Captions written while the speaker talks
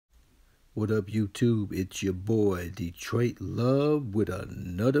What up, YouTube? It's your boy Detroit Love with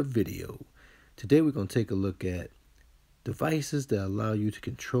another video. Today we're going to take a look at devices that allow you to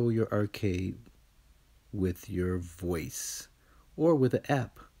control your arcade with your voice or with an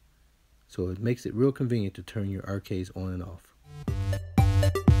app. So it makes it real convenient to turn your arcades on and off.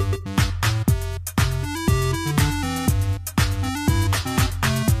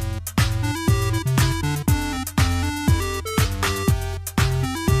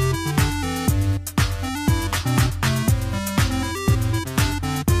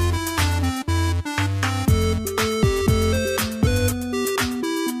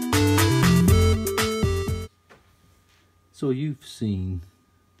 So you've seen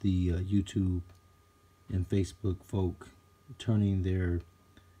the YouTube and Facebook folk turning their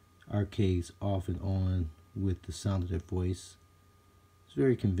arcades off and on with the sound of their voice. It's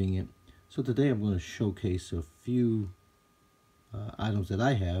very convenient. So today I'm going to showcase a few items that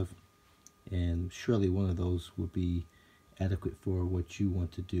I have, and surely one of those would be adequate for what you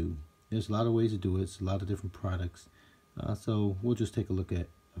want to do. There's a lot of ways to do it. It's a lot of different products. So we'll just take a look at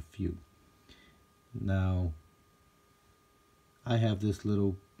a few. Now, I have this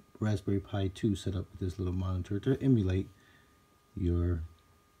little Raspberry Pi 2 set up with this little monitor to emulate your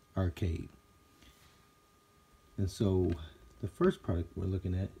arcade. And so the first product we're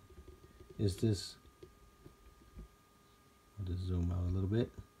looking at is this. I'll just zoom out a little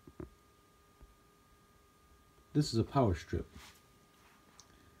bit. This is a power strip,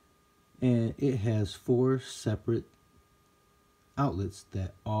 and it has 4 separate outlets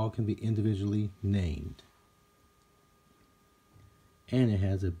that all can be individually named. And it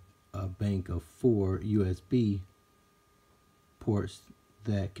has a bank of 4 USB ports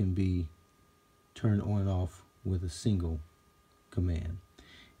that can be turned on and off with a single command.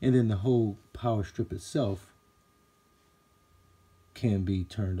 And then the whole power strip itself can be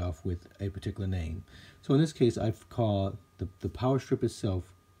turned off with a particular name. So in this case, I've called the power strip itself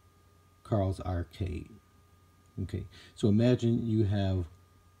Carl's Arcade. Okay, so imagine you have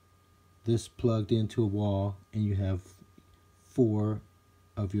this plugged into a wall and you have 4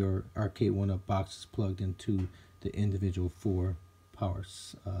 of your Arcade1Up boxes plugged into the individual 4 power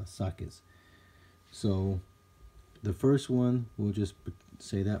sockets. So the first one, we'll just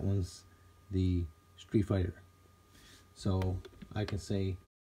say that one's the Street Fighter. So I can say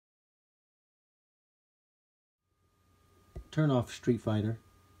turn off Street Fighter.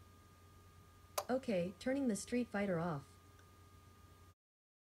 Okay, turning the Street Fighter off.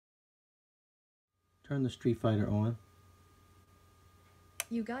 Turn the Street Fighter on.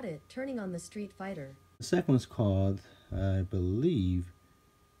 You got it, turning on the Street Fighter. The second one's called, I believe,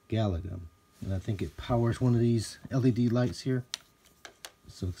 Galaga. And I think it powers one of these LED lights here.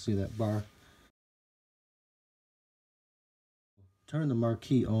 So see that bar? Turn the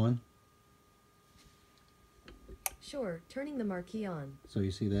marquee on. Sure, turning the marquee on. So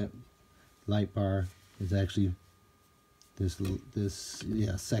you see that light bar is actually this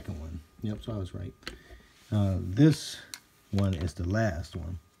second one. Yep, so I was right. This one is the last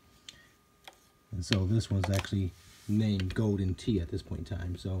one, and so this one's actually named Golden T at this point in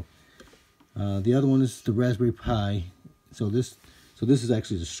time. So the other one is the Raspberry Pi. So this is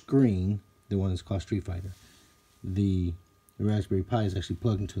actually the screen. The one that's called Street Fighter. The Raspberry Pi is actually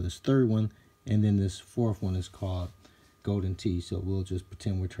plugged into this third one, and then this fourth one is called Golden T. So we'll just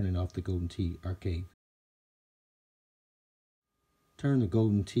pretend we're turning off the Golden T arcade. Turn the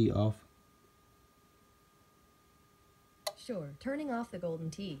Golden T off. Sure, turning off the Golden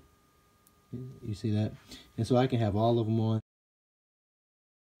T. You see that? And so I can have all of them on.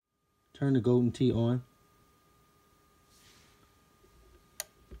 Turn the Golden T on.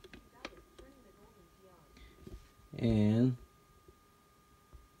 And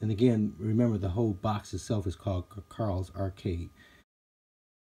again, remember the whole box itself is called Carl's Arcade.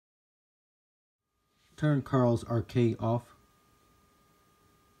 Turn Carl's Arcade off.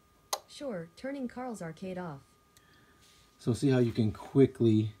 Sure, turning Carl's Arcade off. So see how you can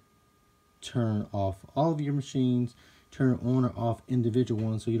quickly turn off all of your machines, turn on or off individual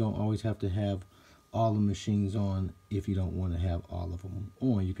ones, so you don't always have to have all the machines on if you don't want to have all of them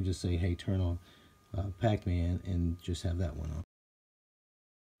on. You can just say, hey, turn on Pac-Man, and just have that one on.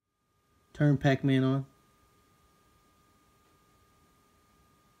 Turn Pac-Man on.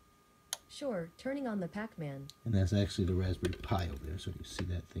 Sure, turning on the Pac-Man. And that's actually the Raspberry Pi over there, so you see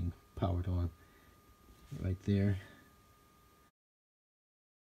that thing powered on right there.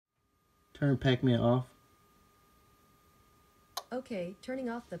 Turn Pac-Man off. Okay, turning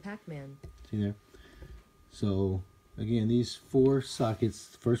off the Pac-Man. See there? So again, these 4 sockets.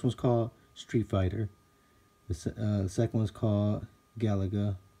 The first one's called Street Fighter. The second one's called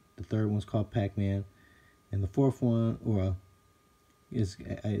Galaga. The third one's called Pac-Man, and the fourth one, it's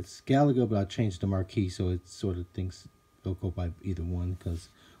Galaga, but I changed the marquee so it sort of thinks it'll go by either one because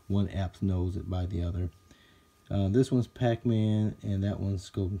one app knows it by the other. This one's Pac-Man, and that one's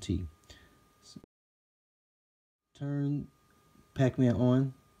Golden Tee. So, turn Pac-Man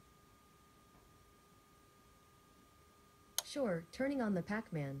on. Sure, turning on the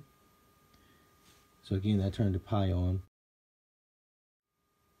Pac-Man. So again, I turned the Pi on.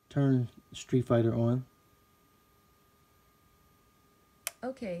 Turn Street Fighter on.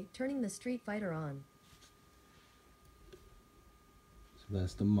 Okay, turning the Street Fighter on. So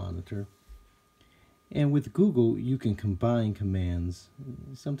that's the monitor. And with Google, you can combine commands.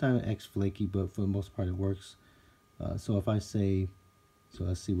 Sometimes it's flaky, but for the most part it works. So if I say, so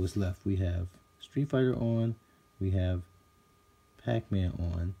let's see what's left. We have Street Fighter on. We have Pac-Man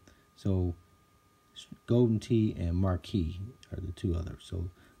on. So Golden Tee and Marquee are the two others. So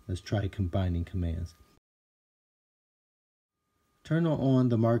let's try combining commands. Turn on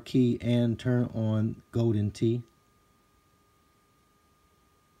the Marquee and turn on Golden Tee.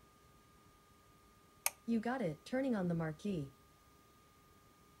 You got it, turning on the marquee.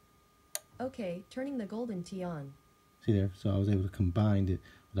 Okay, turning the Golden Tee on. See there? So I was able to combine it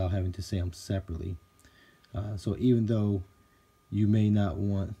without having to say them separately. So even though you may not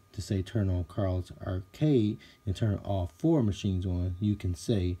want to say turn on Carl's Arcade and turn all 4 machines on, you can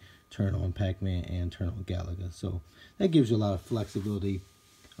say turn on Pac-Man and turn on Galaga. So that gives you a lot of flexibility.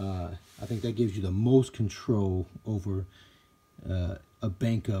 I think that gives you the most control over a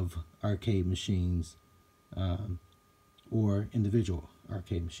bank of arcade machines or individual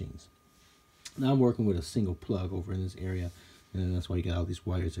arcade machines. Now I'm working with a single plug over in this area, and that's why you got all these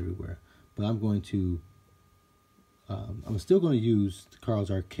wires everywhere. But I'm going to I'm still going to use Carl's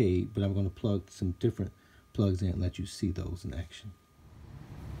Arcade, but I'm going to plug some different plugs in and let you see those in action.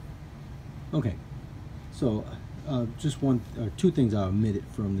 Okay, so just one or two things I omitted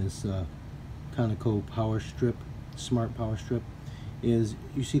from this Conoco power strip, smart power strip, is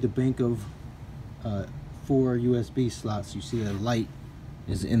you see the bank of 4 USB slots. You see that light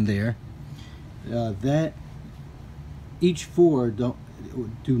is in there. That each 4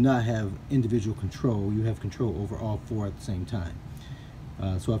 do not have individual control. You have control over all 4 at the same time.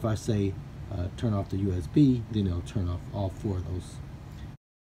 So if I say turn off the USB, then it'll turn off all 4 of those.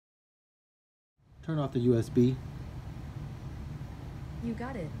 Turn off the USB. You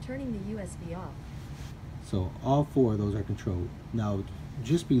got it, turning the USB off. So all 4 of those are controlled. Now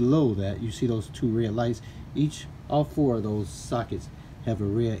just below that you see those 2 red lights. All 4 of those sockets have a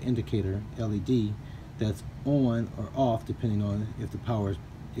red indicator LED that's on or off depending on if the power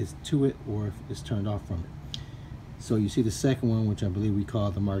is to it or if it's turned off from it. So you see the second one, which I believe we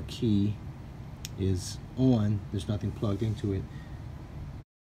call the marquee, is on. There's nothing plugged into it.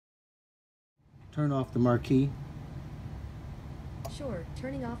 Turn off the marquee. Sure,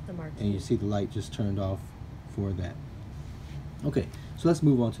 turning off the marquee. And you see the light just turned off for that. Okay, so let's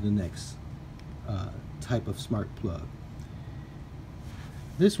move on to the next type of smart plug.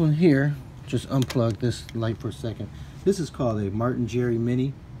 This one here, just unplug this light for a second. This is called a Martin Jerry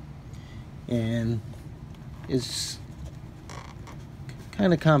Mini, and it's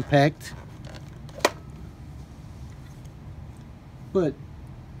kind of compact, but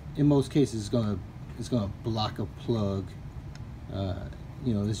in most cases it's gonna block a plug.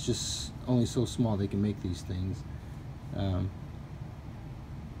 You know, it's just only so small they can make these things,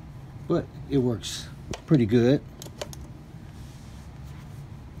 but it works pretty good.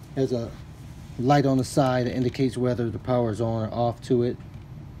 Has a light on the side that indicates whether the power is on or off to it.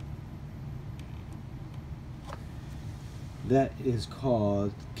 That is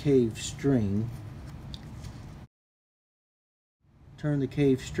called cave string. Turn the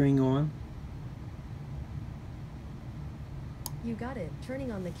cave string on. You got it,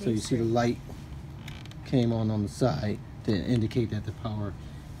 turning on the cave So you see the light came on the side to indicate that the power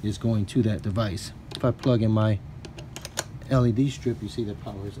is going to that device. If I plug in my LED strip, you see the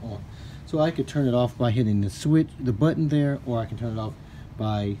power is on. So I could turn it off by hitting the switch, the button there, or I can turn it off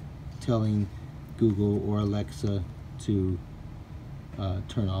by telling Google or Alexa to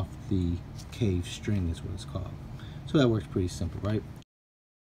turn off the cave string, is what it's called. So that works pretty simple, right?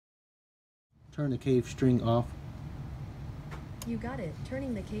 Turn the cave string off. You got it,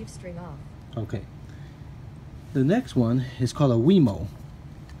 turning the cave string off. Okay. The next one is called a Wemo.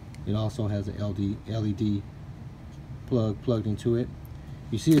 It also has an LED plug plugged into it.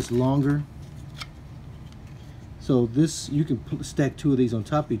 You see it's longer. So this, you can stack 2 of these on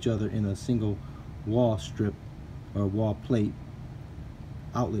top of each other in a single wall strip or wall plate,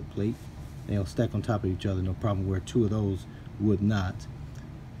 outlet plate. They'll stack on top of each other, no problem, where 2 of those would not.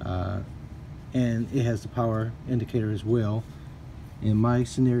 and it has the power indicator as well. In my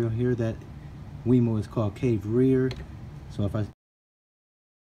scenario here, that Wemo is called cave rear. So if I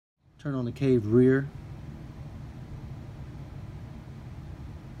turn on the cave rear,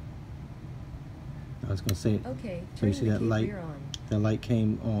 I was going to say, okay, so you see that light, that light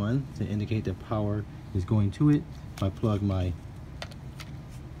came on to indicate that power is going to it. If I plug my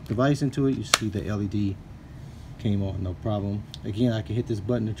device into it, you see the LED came on, no problem. Again, I can hit this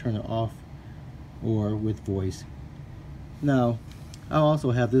button to turn it off or with voice. Now, I'll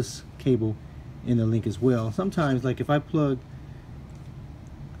also have this cable in the link as well. Sometimes, like if I could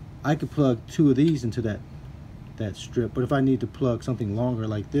plug 2 of these into that strip, but if I need to plug something longer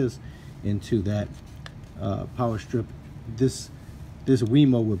like this into that power strip, this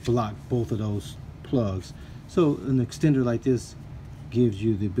Wemo would block both of those plugs. So an extender like this gives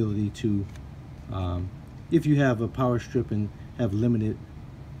you the ability to, if you have a power strip and have limited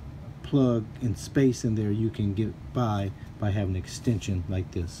plug and space in there, you can get by having an extension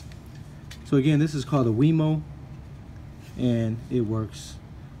like this. So again, this is called a Wemo, and it works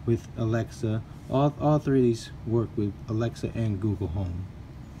with Alexa. All 3 of these work with Alexa and Google Home.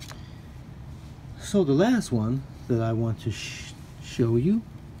 So the last one that I want to show you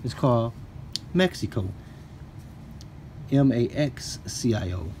is called Mexico.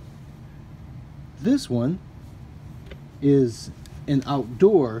 M-A-X-C-I-O. This one is an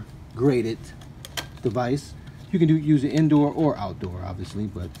outdoor graded device. You can use it indoor or outdoor, obviously,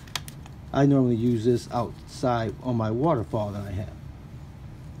 but I normally use this outside on my waterfall that I have.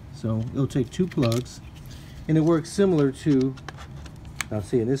 So it'll take 2 plugs, and it works similar to, now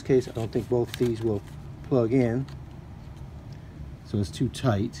see in this case, I don't think both these will plug in, so it's too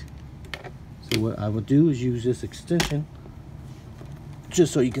tight. So what I will do is use this extension,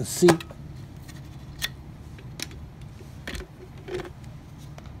 just so you can see.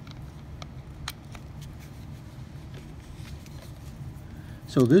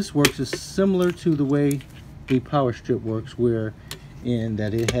 So this works is similar to the way the power strip works, where in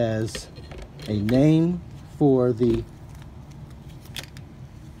that it has a name for the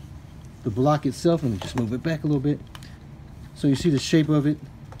block itself. Let me just move it back a little bit. So you see the shape of it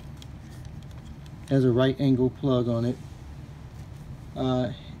has a right angle plug on it,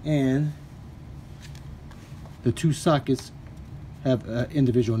 and the 2 sockets have an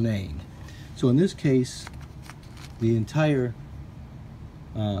individual name. So in this case, the entire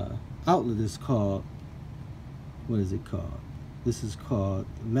outlet is called, what is it called? This is called,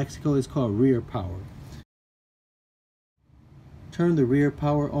 Mexico is called rear power. Turn the rear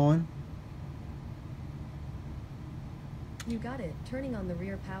power on. You got it. Turning on the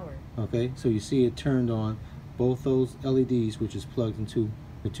rear power. Okay, so you see it turned on both those LEDs, which is plugged into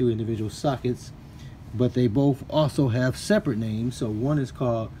the 2 individual sockets, but they both also have separate names. So one is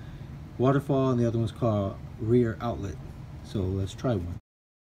called waterfall and the other one's called rear outlet. So let's try one.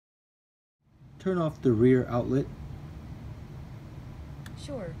 Turn off the rear outlet.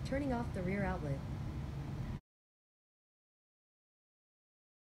 Sure, turning off the rear outlet.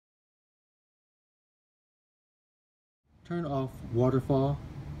 Turn off waterfall.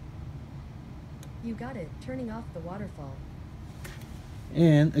 You got it. Turning off the waterfall.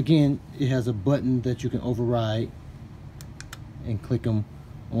 And again, it has a button that you can override and click them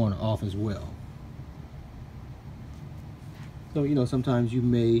on or off as well. So, you know, sometimes you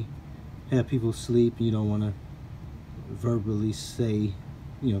may have people sleep and you don't want to verbally say,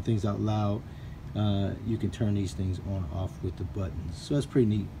 you know, things out loud. You can turn these things on or off with the buttons. So that's pretty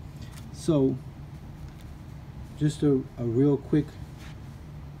neat. So just a real quick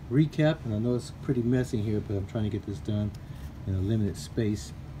recap, and I know it's pretty messy here, but I'm trying to get this done in a limited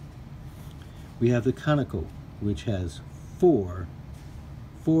space. We have the conical, which has four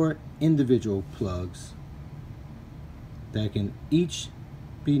individual plugs that can each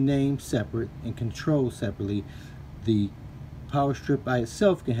be named separate and controlled separately. The power strip by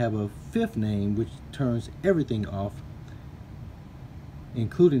itself can have a fifth name, which turns everything off,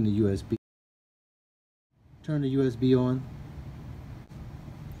 including the USB. Turn the USB on.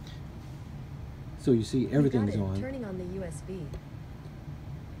 So you see everything is on. Turning on the USB.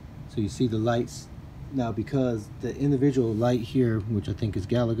 So you see the lights. Now because the individual light here, which I think is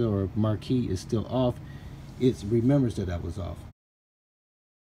Gallagher or marquee, is still off, it remembers that that was off.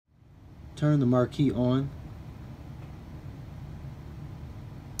 Turn the marquee on.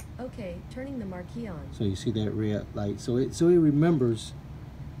 Okay, turning the marquee on. So you see that red light. So it remembers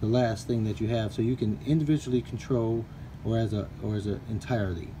the last thing that you have. So you can individually control or as a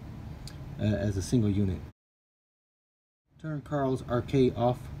entirety, as a single unit. Turn Carl's arcade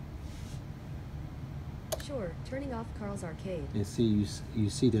off. Sure, turning off Carl's arcade. And see, you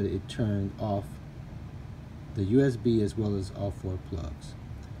see that it turned off the USB as well as all 4 plugs.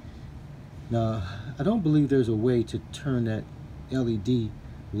 Now, I don't believe there's a way to turn that LED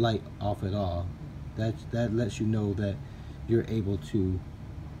light off at all. That lets you know that you're able to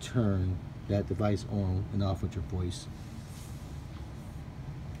turn that device on and off with your voice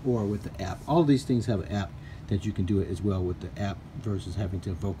or with the app. All of these things have an app that you can do it as well with the app versus having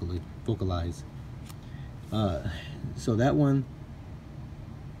to vocalize. So that one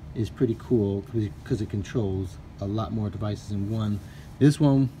is pretty cool because it controls a lot more devices in one. This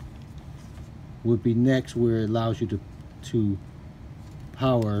one would be next, where it allows you to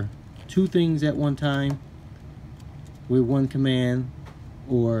power 2 things at one time with one command,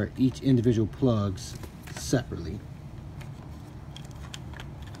 or each individual plugs separately.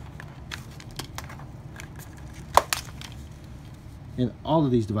 And all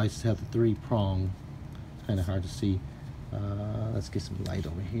of these devices have the 3-prong. Kind of hard to see. Let's get some light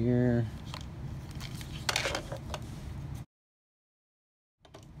over here.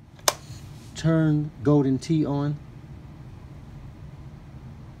 Turn golden T on.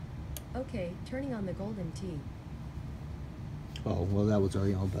 Okay, turning on the golden T. Oh, well, that was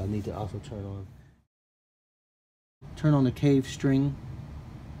already on, but I need to also turn on the cave string.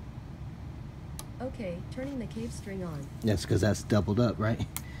 Okay, turning the cave string on. That's because that's doubled up, right?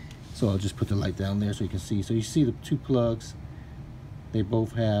 So I'll just put the light down there so you can see. So you see the 2 plugs. They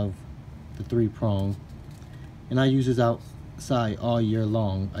both have the 3-prong. And I use this outside all year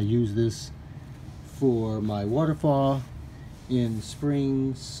long. I use this for my waterfall in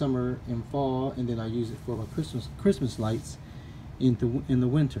spring, summer, and fall, and then I use it for my Christmas lights in the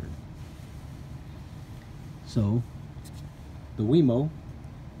winter. So the Wemo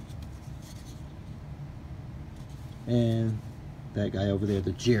and that guy over there,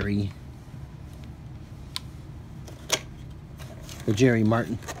 the Jerry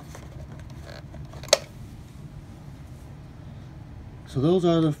Martin. So those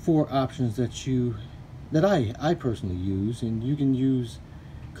are the 4 options that I personally use, and you can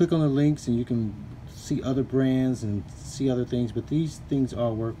click on the links and you can see other brands and see other things, but these things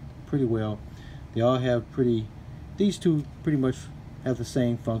all work pretty well. They all have these 2 pretty much have the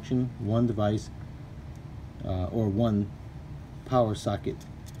same function, one device or one power socket.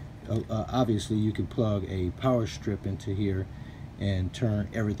 Obviously you can plug a power strip into here and turn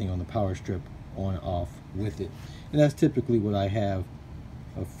everything on the power strip on and off with it, and that's typically what I have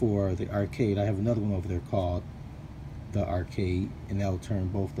for the arcade. I have another one over there called the Arcade, and that'll turn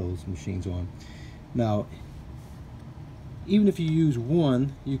both those machines on. Now, even if you use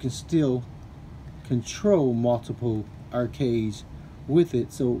one, you can still control multiple arcades with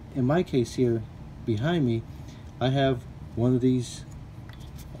it. So in my case here behind me, I have one of these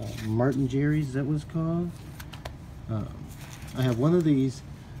Martin Jerry's, is that what it's called? I have one of these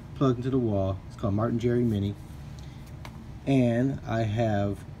plugged into the wall. It's called Martin Jerry Mini. And I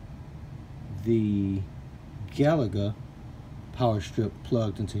have the Galaga power strip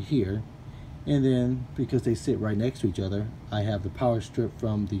plugged into here. And then, because they sit right next to each other, I have the power strip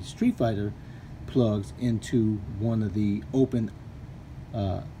from the Street Fighter plugs into one of the open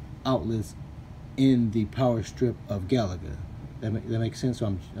outlets in the power strip of Galaga. That makes sense?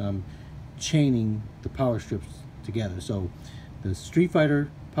 So I'm chaining the power strips together. So the Street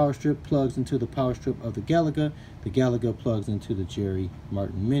Fighter power strip plugs into the power strip of the Galaga plugs into the Jerry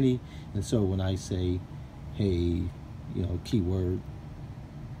Martin Mini, and so when I say, hey, keyword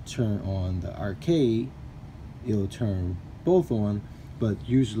turn on the arcade, it'll turn both on, but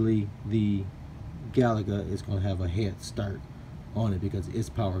usually the Galaga is going to have a head start on it because its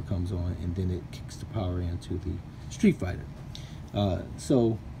power comes on and then it kicks the power into the Street Fighter.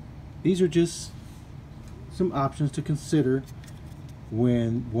 So these are just some options to consider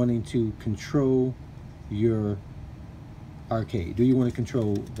when wanting to control your arcade. Do you want to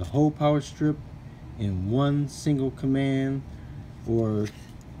control the whole power strip in one single command, or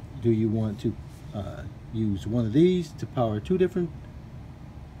do you want to use one of these to power 2 different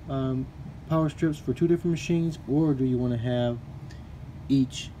power strips for 2 different machines, or do you want to have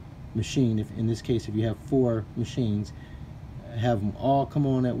each machine, if in this case if you have 4 machines, have them all come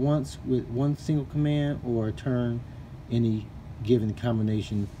on at once with one single command, or turn any given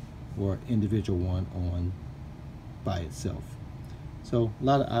combination or individual one on by itself. So a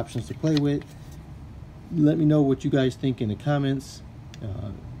lot of options to play with. Let me know what you guys think in the comments.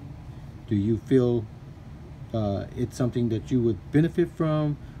 Do you feel it's something that you would benefit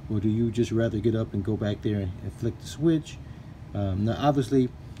from, or do you just rather get up and go back there and flick the switch? Now obviously,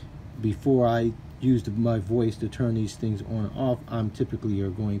 before I use my voice to turn these things on and off, I'm typically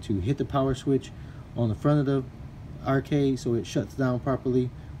going to hit the power switch on the front of the arcade so it shuts down properly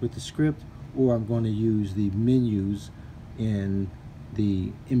with the script, or I'm going to use the menus in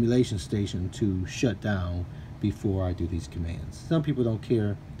the emulation station to shut down before I do these commands. Some people don't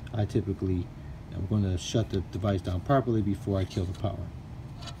care. I typically am going to shut the device down properly before I kill the power.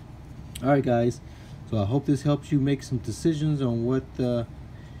 Alright guys, so I hope this helps you make some decisions on what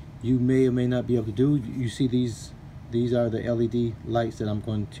you may or may not be able to do. You see these are the LED lights that I'm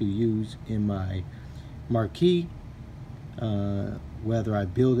going to use in my marquee, whether I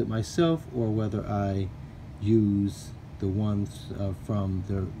build it myself or whether I use the ones from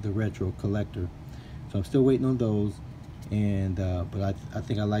the retro collector. So I'm still waiting on those, and but I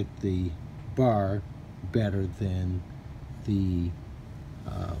think I like the bar better than the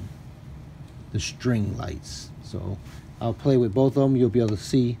string lights. So I'll play with both of them. You'll be able to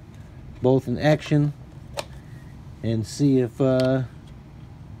see both in action and see if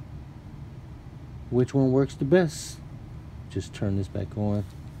which one works the best. Just turn this back on.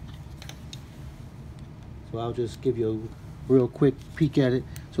 So I'll just give you a real quick peek at it.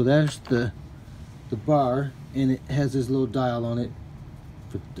 So there's the bar, and it has this little dial on it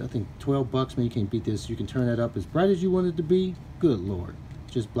for I think 12 bucks. Man, you can't beat this. You can turn that up as bright as you want it to be. Good Lord,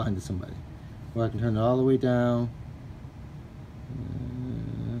 just blinded somebody. Or I can turn it all the way down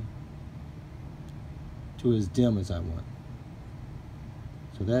to as dim as I want.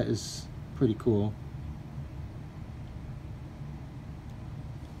 So that is pretty cool.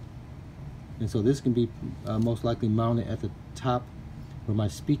 And so this can be most likely mounted at the top where my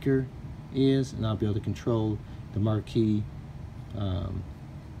speaker is, and I'll be able to control the marquee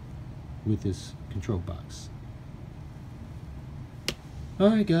with this control box.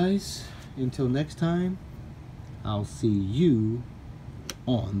 Alright guys, until next time, I'll see you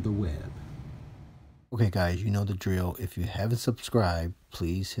on the web. Okay guys, you know the drill. If you haven't subscribed,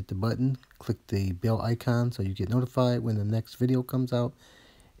 please hit the button, click the bell icon so you get notified when the next video comes out,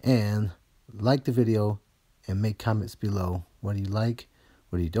 and like the video and make comments below. What do you like?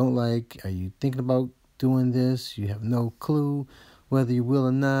 What do you don't like? Are you thinking about doing this? You have no clue whether you will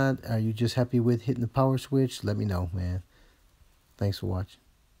or not? Are you just happy with hitting the power switch? Let me know, man. Thanks for watching.